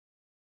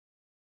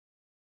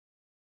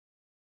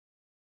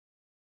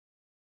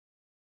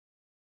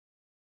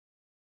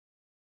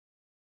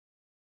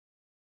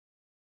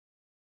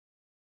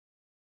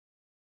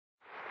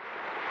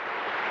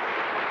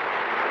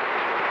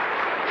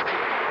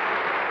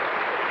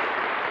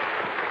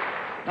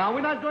Now,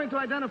 we're not going to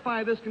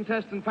identify this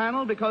contestant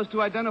panel because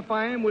to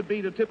identify him would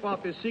be to tip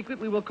off his secret.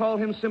 We will call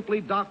him simply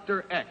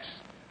Dr. X.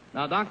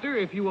 Now, Doctor,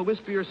 if you will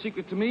whisper your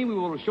secret to me, we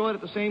will show it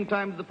at the same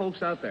time to the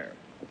folks out there.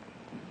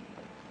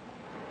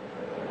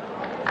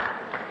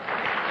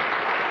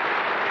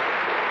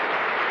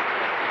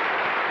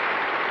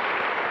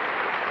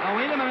 Now,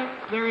 wait a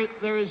minute.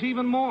 There is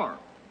even more.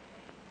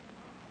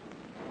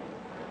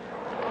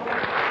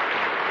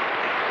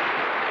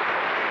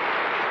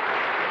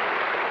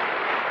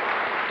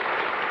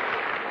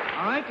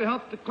 All right, to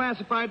help to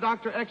classify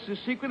Dr. X's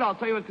secret, I'll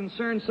tell you it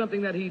concerns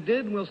something that he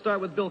did, and we'll start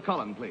with Bill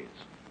Cullen, please.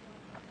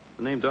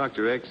 The name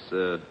Dr. X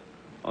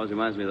always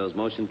reminds me of those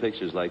motion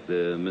pictures like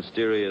The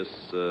Mysterious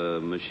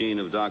Machine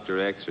of Dr.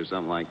 X or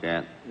something like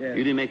that. Yes.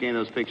 You didn't make any of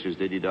those pictures,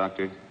 did you,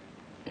 Doctor?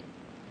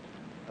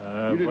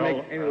 You didn't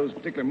make any of those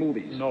particular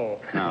movies. No.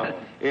 No.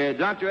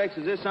 Dr. X,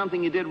 is this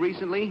something you did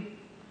recently?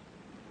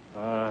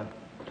 Well,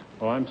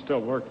 I'm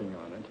still working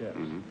on it, yes.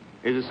 Mm-hmm.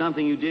 Is it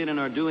something you did and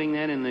are doing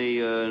then in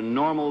the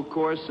normal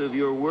course of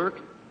your work?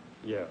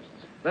 Yes.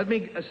 Let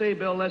me say,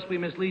 Bill, lest we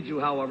mislead you,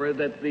 however,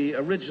 that the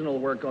original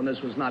work on this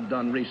was not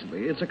done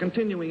recently. It's a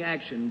continuing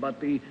action,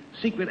 but the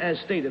secret, as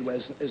stated,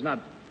 was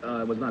not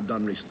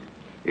done recently.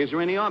 Is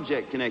there any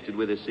object connected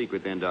with this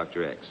secret then,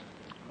 Dr. X?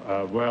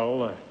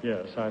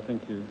 Yes, I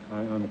think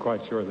I'm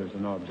quite sure there's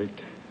an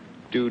object.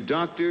 Do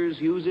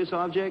doctors use this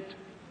object?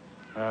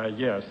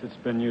 Yes, it's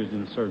been used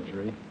in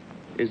surgery.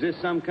 Is this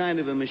some kind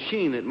of a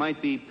machine that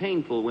might be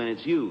painful when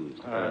it's used?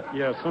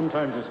 Yes,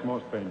 sometimes it's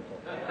most painful.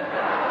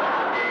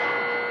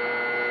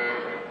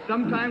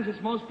 Sometimes it's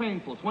most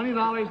painful.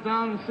 $20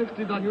 down and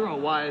 $60. You're a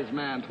wise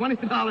man.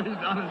 $20 down and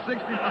 $60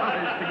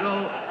 to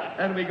go.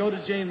 And we go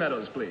to Jane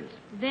Meadows, please.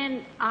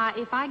 Then,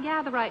 if I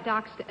gather right,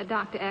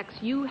 Dr. X,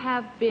 you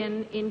have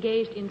been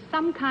engaged in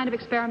some kind of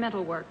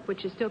experimental work,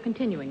 which is still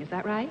continuing. Is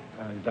that right?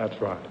 That's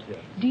right, yes.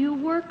 Do you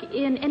work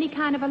in any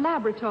kind of a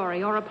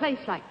laboratory or a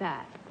place like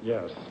that?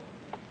 Yes.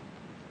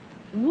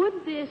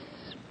 Would this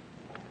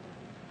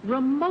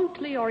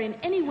remotely or in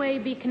any way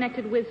be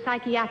connected with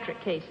psychiatric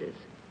cases?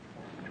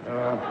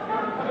 Well,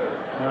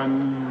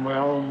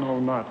 no,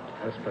 not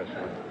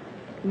especially.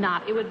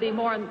 Not. It would be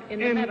more in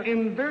the medical...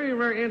 In very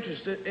rare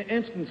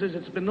instances,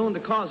 it's been known to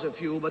cause a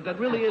few, but that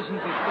really isn't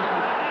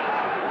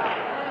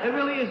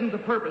the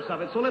purpose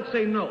of it. So let's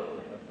say no,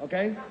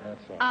 okay?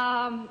 That's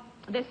all.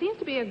 There seems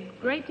to be a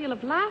great deal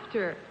of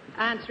laughter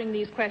answering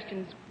these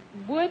questions.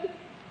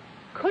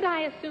 Could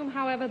I assume,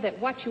 however, that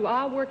what you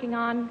are working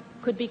on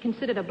could be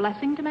considered a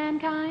blessing to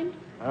mankind?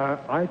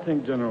 I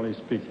think, generally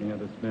speaking, that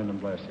it's been a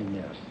blessing,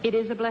 yes. It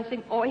is a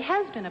blessing, or it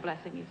has been a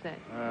blessing, you say?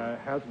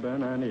 Has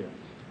been and is.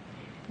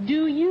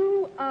 Do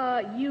you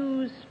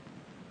use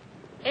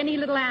any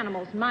little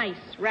animals,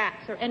 mice,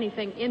 rats, or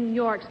anything in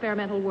your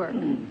experimental work?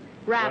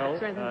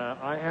 Rabbits or anything?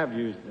 I have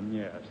used them,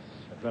 yes.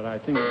 But I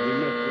think it would be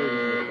misleading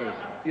to say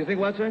so. You think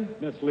what, sir?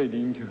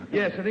 Misleading to...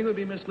 Yes, I think it would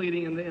be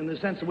misleading in the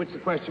sense in which the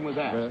question was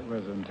asked.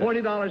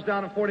 $40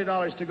 down and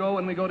 $40 to go,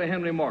 and we go to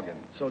Henry Morgan.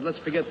 So let's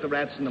forget the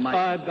rats and the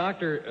mice.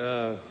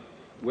 Doctor,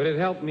 would it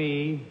help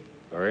me,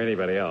 or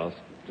anybody else,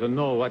 to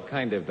know what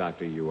kind of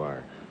doctor you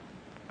are?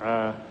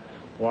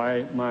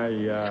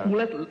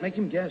 Make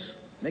him guess.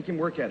 Make him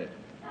work at it.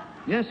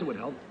 Yes, it would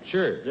help.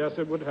 Sure. Yes,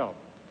 it would help.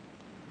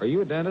 Are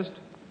you a dentist?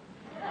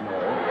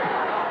 No.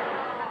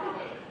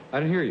 I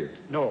didn't hear you.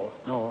 No,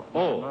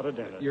 not a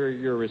dentist.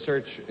 Your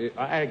research,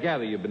 I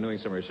gather you've been doing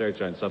some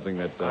research on something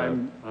that...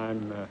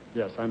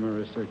 Yes, I'm a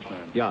research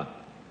man. Yeah.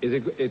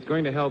 It's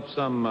going to help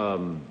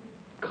some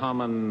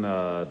common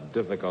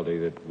difficulty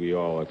that we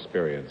all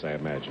experience, I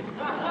imagine.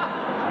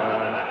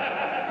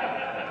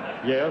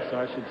 Yes,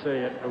 I should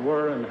say it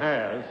were and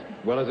has.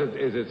 Well,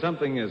 is it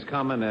something as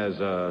common as,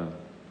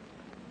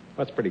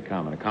 what's pretty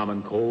common, a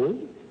common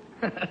cold?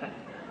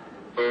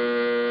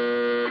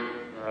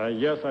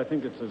 Yes, I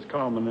think it's as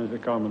common as a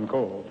common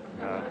cold.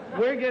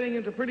 We're getting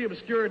into pretty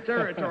obscure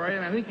territory,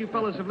 and I think you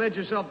fellas have led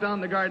yourself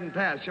down the garden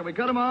path. Shall we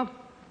cut him off?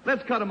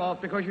 Let's cut him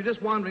off because you're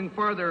just wandering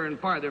farther and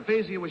farther.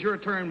 Faisy, it was your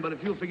turn, but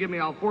if you'll forgive me,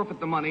 I'll forfeit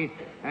the money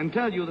and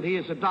tell you that he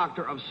is a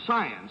doctor of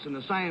science in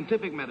the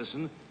scientific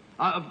medicine,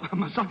 of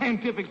a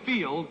scientific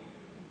field.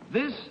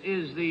 This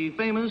is the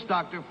famous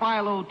Dr.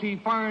 Philo T.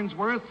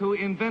 Farnsworth, who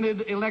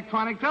invented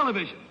electronic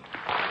television.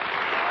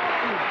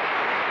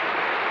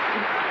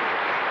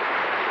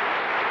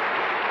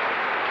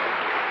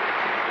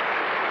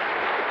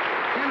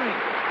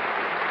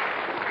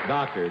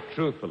 Doctor,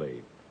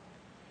 truthfully,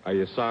 are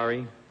you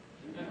sorry?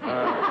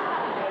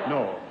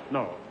 No,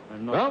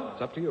 I'm not. Well,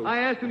 it's up to you. I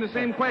asked him the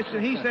same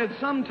question. He said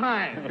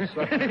sometimes. He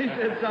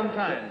said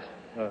sometimes.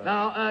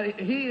 Now,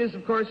 he is,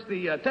 of course,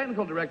 the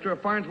technical director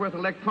of Farnsworth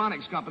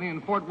Electronics Company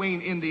in Fort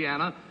Wayne,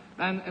 Indiana.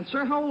 And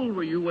sir, how old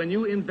were you when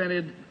you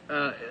invented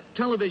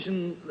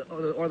television,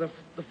 or the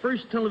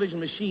first television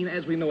machine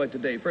as we know it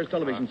today, first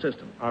television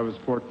system? I was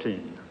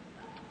 14.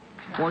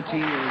 14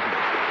 years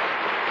old.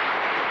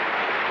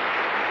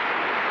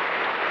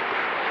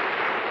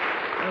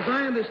 As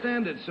I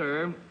understand it,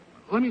 sir,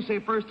 let me say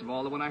first of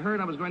all that when I heard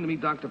I was going to meet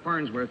Dr.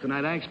 Farnsworth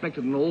tonight, I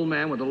expected an old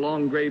man with a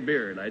long gray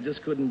beard. I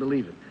just couldn't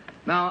believe it.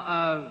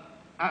 Now,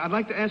 I'd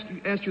like to ask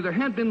you, there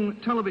had been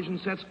television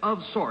sets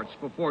of sorts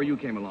before you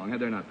came along,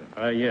 had there not been?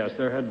 Yes,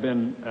 there had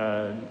been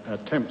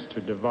attempts to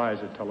devise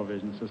a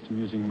television system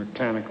using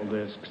mechanical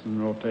discs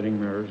and rotating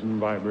mirrors and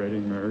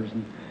vibrating mirrors.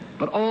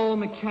 But all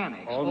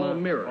mechanics, all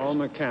mirrors? All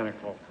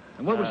mechanical.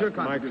 And what was your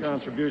contribution? My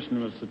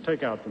contribution was to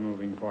take out the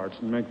moving parts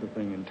and make the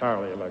thing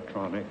entirely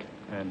electronic.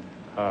 And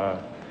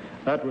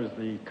that was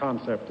the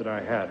concept that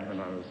I had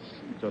when I was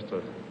just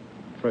a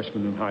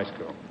freshman in high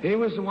school. He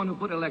was the one who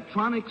put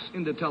electronics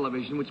into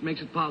television, which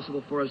makes it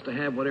possible for us to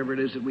have whatever it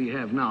is that we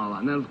have now.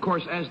 And then, of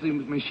course, as the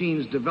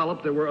machines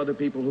developed, there were other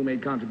people who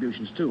made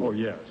contributions, too. Oh,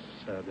 yes.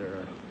 There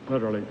are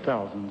literally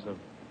thousands of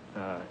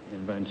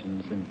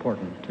inventions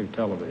important to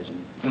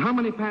television. And how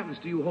many patents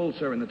do you hold,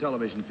 sir, in the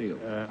television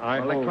field? I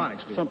hold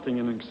field? Something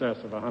in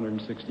excess of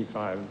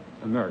 165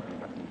 American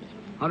patents.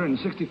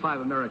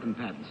 165 American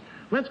patents.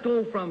 Let's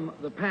go from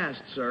the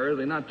past, sir,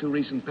 the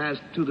not-too-recent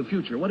past, to the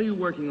future. What are you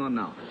working on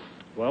now?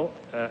 Well,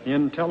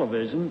 in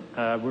television,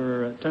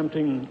 we're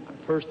attempting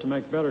first to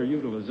make better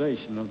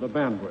utilization of the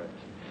bandwidth,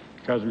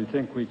 because we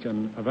think we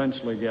can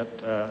eventually get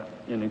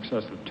in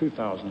excess of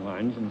 2,000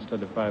 lines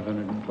instead of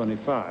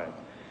 525.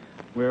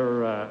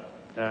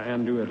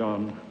 And do it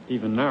on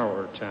even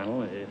narrower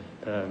channel, if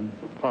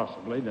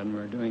possibly, than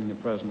we're doing the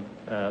present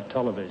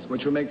television.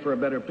 Which will make for a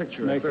better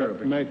picture, Make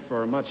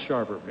for a much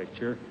sharper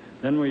picture.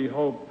 Then we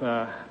hope,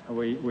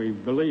 we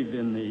believe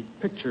in the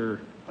picture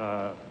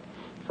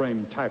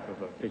frame type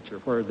of a picture,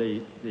 where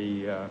the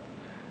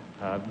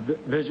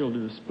visual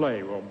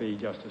display will be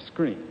just a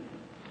screen.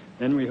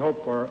 Then we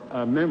hope for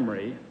a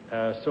memory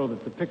so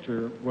that the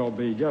picture will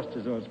be just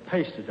as though it's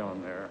pasted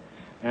on there.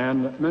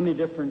 And many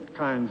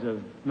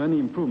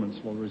improvements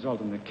will result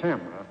in the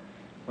camera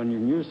when you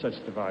use such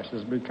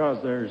devices, because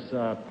there's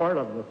part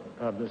of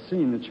the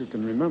scene that you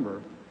can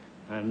remember,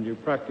 and you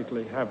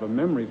practically have a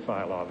memory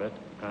file of it,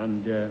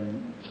 and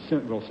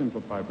will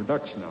simplify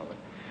production of it.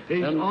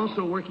 He's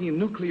also working in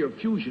nuclear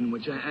fusion,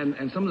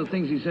 and some of the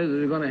things he says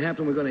are going to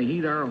happen. We're going to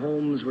heat our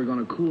homes, we're going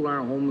to cool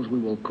our homes, we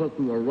will cook,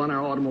 we will run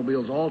our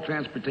automobiles, all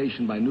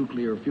transportation by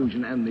nuclear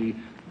fusion, and the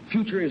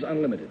future is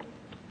unlimited.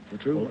 Is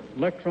that true? Well,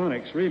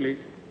 electronics really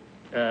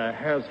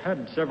has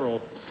had several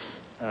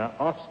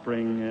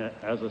offspring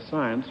as a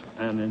science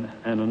and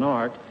an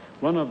art.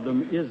 One of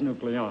them is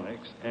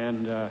nucleonics,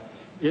 and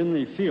in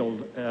the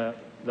field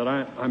that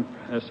I'm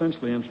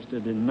essentially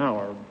interested in now,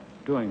 or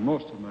doing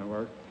most of my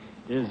work,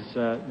 is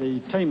the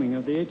taming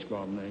of the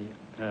H-bomb,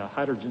 the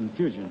hydrogen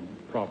fusion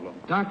problem.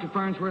 Dr.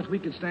 Farnsworth, we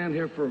could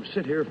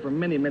sit here for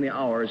many, many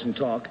hours and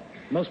talk.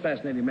 Most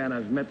fascinating man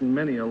I've met in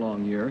many a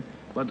long year.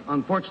 But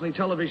unfortunately,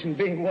 television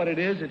being what it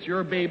is, it's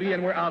your baby,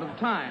 and we're out of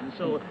time.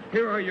 So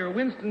here are your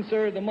Winston,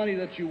 sir, the money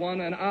that you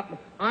won, and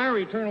our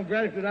eternal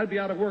gratitude. I'd be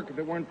out of work if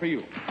it weren't for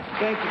you.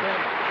 Thank you very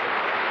much.